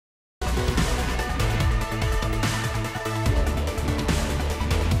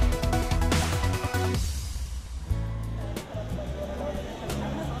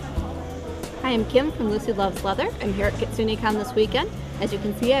I'm Kim from Lucy Loves Leather. I'm here at KitsuneKon this weekend. As you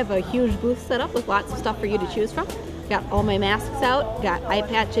can see, I have a huge booth set up with lots of stuff for you to choose from. Got all my masks out, got eye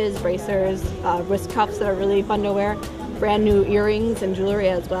patches, bracers, wrist cuffs that are really fun to wear, brand new earrings and jewelry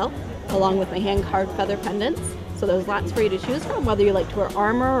as well, along with my hand-carved feather pendants. So there's lots for you to choose from, whether you like to wear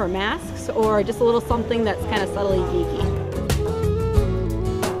armor or masks, or just a little something that's kind of subtly geeky.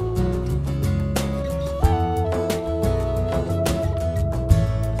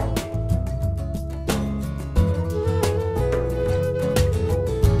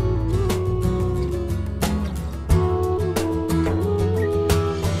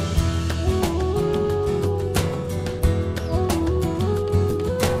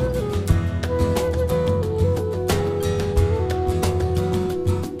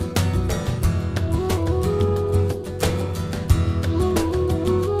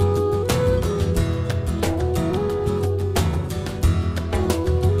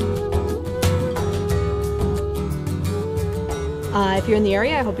 If you're in the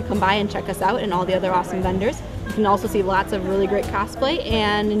area, I hope you come by and check us out and all the other awesome vendors. You can also see lots of really great cosplay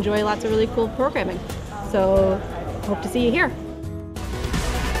and enjoy lots of really cool programming. So, hope to see you here.